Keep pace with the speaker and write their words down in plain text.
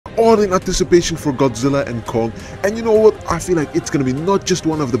all in anticipation for Godzilla and Kong, and you know what, I feel like it's gonna be not just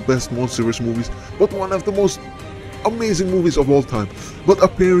one of the best MonsterVerse movies, but one of the most amazing movies of all time. But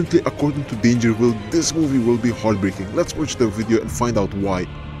apparently, according to Dangerville, this movie will be heartbreaking. Let's watch the video and find out why.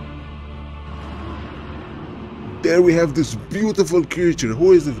 There we have this beautiful creature.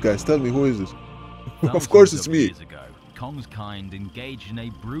 Who is this, guys? Tell me, who is this? Of course it's me. Years ago, Kong's kind engaged in a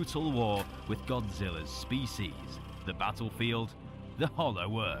brutal war with Godzilla's species. The battlefield, the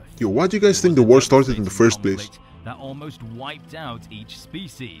Hollow Earth. Yo, why do you guys think the war started in the first place? That almost wiped out each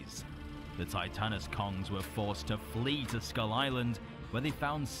species. The Titanus Kongs were forced to flee to Skull Island, where they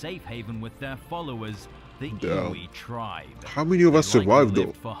found safe haven with their followers, the Iwi tribe. How many of us survived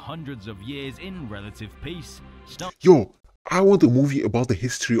though? For hundreds of years in relative peace. Yo, I want a movie about the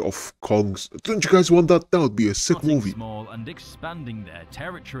history of Kongs. Don't you guys want that? That would be a sick movie. Small and expanding their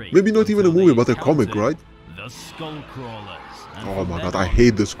territory. Maybe not even a movie, but a comic, right? The Skull Crawlers. Oh my god, I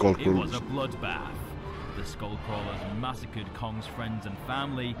hate the Skull Crawlers. It was a bloodbath. The Skull Crawlers massacred Kong's friends and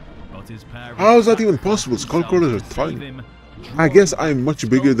family, but his parents... How is that even possible? Skull Crawlers are tiny. I guess I'm much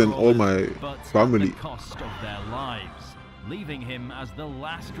bigger than all my family. At the cost of their lives, leaving him as the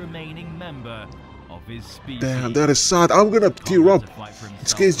last remaining member of his species. Damn, that is sad. I'm gonna tear up.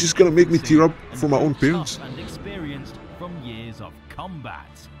 This case just gonna make me tear up for my own parents. And experienced from years of combat,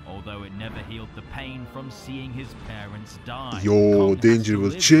 although it never healed the pain from seeing his parents die. Yo,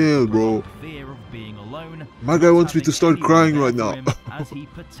 Dangerville, chill, bro. Fear of being alone. My guy wants me to start crying right now. As he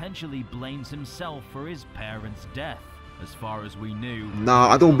potentially blames himself for his parents' death. As far as we knew, nah,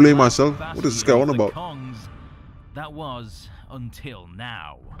 I don't blame myself. What is this guy on about? Kongs, that was until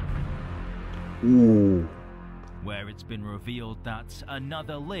now. Ooh. Where it's been revealed that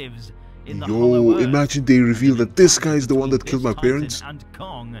another lives in the Hollow Yo, Earth. imagine they reveal that this guy is the one that killed my parents. And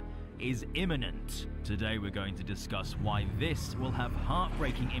Kong is imminent. Today we're going to discuss why this will have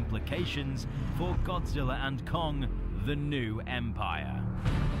heartbreaking implications for Godzilla and Kong, the new empire.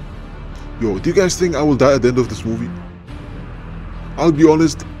 Yo, do you guys think I will die at the end of this movie? I'll be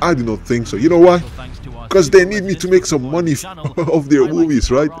honest, I do not think so. You know why? Because they need me to make some money of their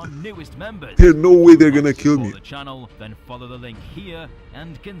movies, right? There's no way they're gonna kill me. They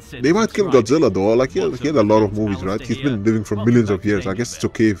might kill Godzilla though, like he had a lot of movies, right? He's been living for millions of years. I guess it's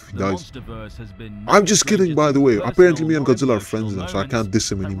okay if he dies. I'm just kidding, by the way. Apparently me and Godzilla are friends now, so I can't diss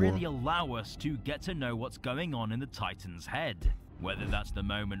him anymore. Really allow us to get to know what's going on in the Titan's head. Whether that's the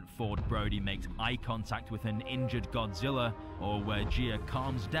moment Ford Brody makes eye contact with an injured Godzilla, or where Gia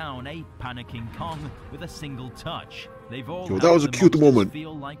calms down a panicking Kong with a single touch. They've all that was a cute moment.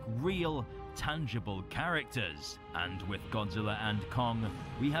 Feel like real, tangible characters. And with Godzilla and Kong,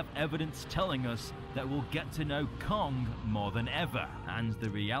 we have evidence telling us that we'll get to know Kong more than ever. And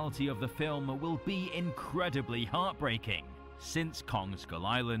the reality of the film will be incredibly heartbreaking. Since Kong Skull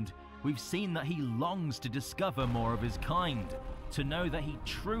Island, we've seen that he longs to discover more of his kind. To know that he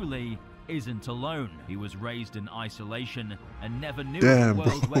truly isn't alone. He was raised in isolation and never knew a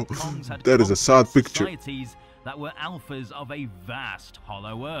world where Kongs had that is a sad picture. Societies that were alphas of a vast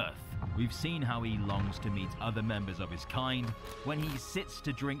Hollow Earth. We've seen how he longs to meet other members of his kind when he sits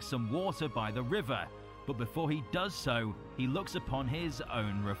to drink some water by the river, but before he does so, he looks upon his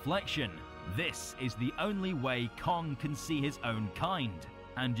own reflection. This is the only way Kong can see his own kind.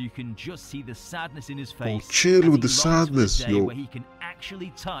 And you can just see the sadness in his face. Oh, chill with the sadness, yo. Where he can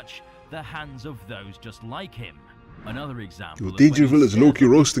actually touch the hands of those just like him. Another example. Yo, Dangerville is low-key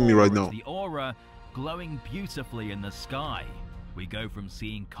roasting me right now. The aura glowing beautifully in the sky. We go from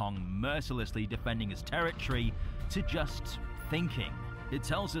seeing Kong mercilessly defending his territory to just thinking. It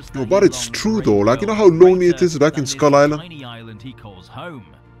tells us. No, but it's true though. Like, you know how lonely it is back in Skull Island. Tiny island he calls home.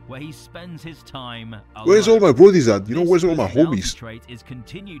 Where he spends his time alone. Where's all my brodies at? You know, where's all my homies? Trait is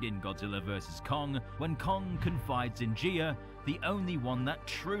continued in Godzilla vs. Kong when Kong confides in Gia, the only one that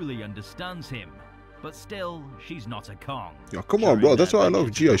truly understands him. But still, she's not a Kong. Yeah, come on, bro. That's why I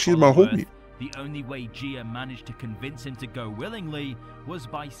love Gia. She's my homie. The only way Gia managed to convince him to go willingly was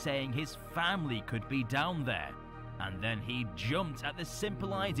by saying his family could be down there. And then he jumped at the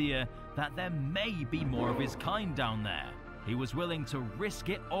simple idea that there may be more of his kind down there. He was willing to risk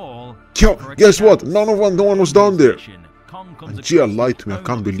it all. Yo, guess what? No one was down there. And Gia lied to me. I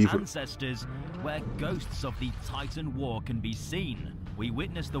can't believe it. Ancestors, where ghosts of the Titan War can be seen. We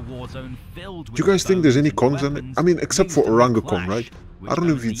witnessed the war zone filled with. Do you guys think there's any Kongs in it? I mean, except for Orangutan, right? I don't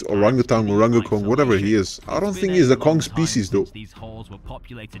know if it's orangutan, orangutan, whatever he is. I don't think he's a Kong species though. These halls were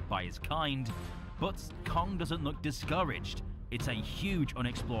populated by his kind, but Kong doesn't look discouraged. It's a huge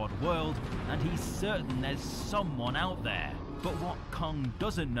unexplored world, and he's certain there's someone out there. But what Kong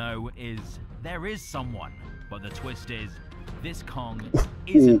doesn't know is there is someone. But the twist is, This Kong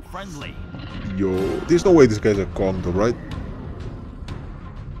isn't friendly. Yo, there's no way this guy's a Kong though, right?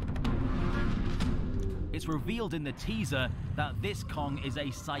 It's revealed in the teaser that this Kong is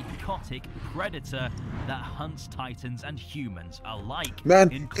a psychotic predator that hunts titans and humans alike.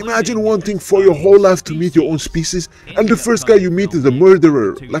 Man, imagine wanting for your whole life to meet your own species, and the first guy you meet is a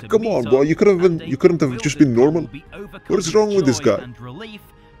murderer. Like, come on, bro, you couldn't have just been normal. What is wrong with this guy? And relief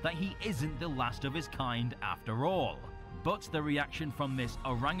that he isn't the last of his kind after all. But the reaction from this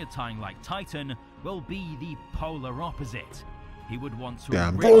orangutan-like titan will be the polar opposite. He would want to.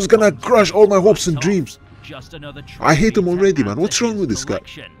 Damn, bro's gonna crush all my hopes and dreams. Just another I hate him already, man. What's wrong with this guy?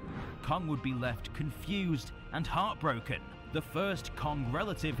 Kong would be left confused and heartbroken. The first Kong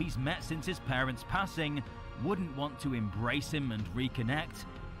relative he's met since his parents' passing wouldn't want to embrace him and reconnect,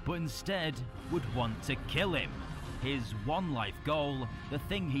 but instead would want to kill him. His one life goal, the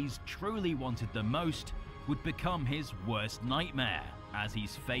thing he's truly wanted the most, would become his worst nightmare, as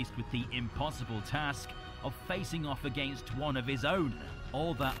he's faced with the impossible task of facing off against one of his own.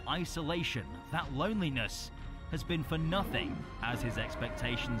 All that isolation, that loneliness, has been for nothing, as his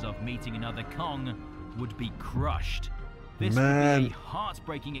expectations of meeting another Kong would be crushed. This would be a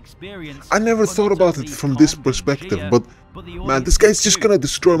heartbreaking experience. I never thought about it from this perspective, but man, this guy's just gonna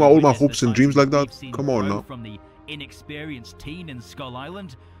destroy all my hopes and dreams like that? Come on now. From the inexperienced teen in Skull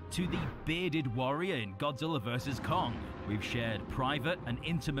Island to the bearded warrior in Godzilla vs. Kong. We've shared private and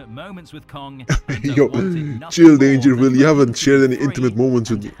intimate moments with Kong. Yo, chill, Dangerville. You haven't shared any intimate moments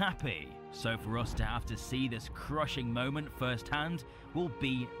with me. Happy. So for us to have to see this crushing moment firsthand will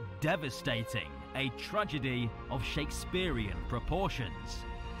be devastating. A tragedy of Shakespearean proportions.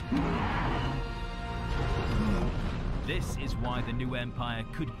 This is why The New Empire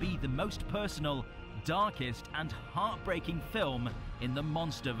could be the most personal, darkest and heartbreaking film in the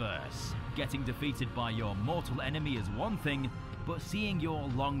Monsterverse. Getting defeated by your mortal enemy is one thing, but seeing your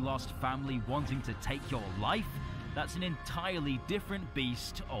long-lost family wanting to take your life, that's an entirely different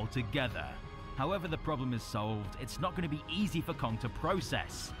beast altogether. However the problem is solved, it's not going to be easy for Kong to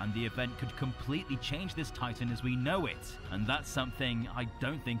process, and the event could completely change this Titan as we know it, and that's something I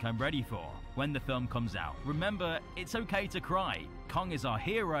don't think I'm ready for. When the film comes out, remember, it's okay to cry. Kong is our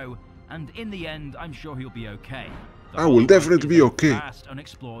hero, and in the end, I'm sure he'll be okay. I will definitely be okay. Vast,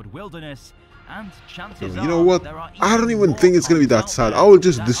 unexplored wilderness, and chances you know what? I don't even think it's gonna be that sad. I will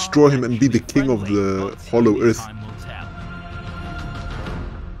just destroy him and be the king of the Hollow Earth.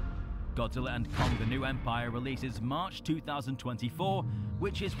 Godzilla and Kong: The New Empire releases March 2024,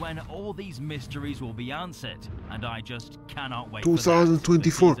 which is when all these mysteries will be answered, and I just cannot wait.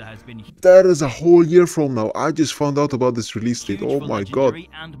 2024. That is a whole year from now. I just found out about this release date. Oh my god. We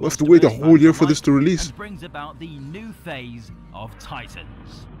have to wait a whole year for this to release. And brings about the new phase of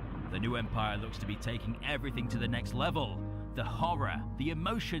Titans. The New Empire looks to be taking everything to the next level. The horror, the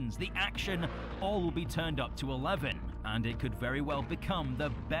emotions, the action, all will be turned up to 11, and it could very well become the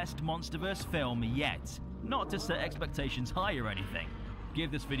best Monsterverse film yet. Not to set expectations high or anything.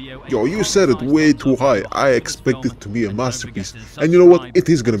 Give this video a Yo, you set it way too high. I expect it to be a masterpiece. And you know what? It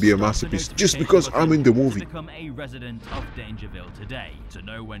is gonna be a masterpiece, just because I'm in the movie. Become a resident of Dangerville today to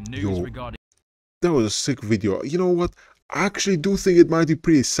know when news regarding. That was a sick video. You know what? I actually do think it might be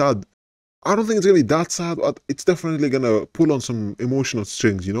pretty sad. I don't think it's gonna be that sad, but it's definitely gonna pull on some emotional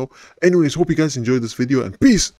strings, you know? Anyways, hope you guys enjoyed this video, and peace!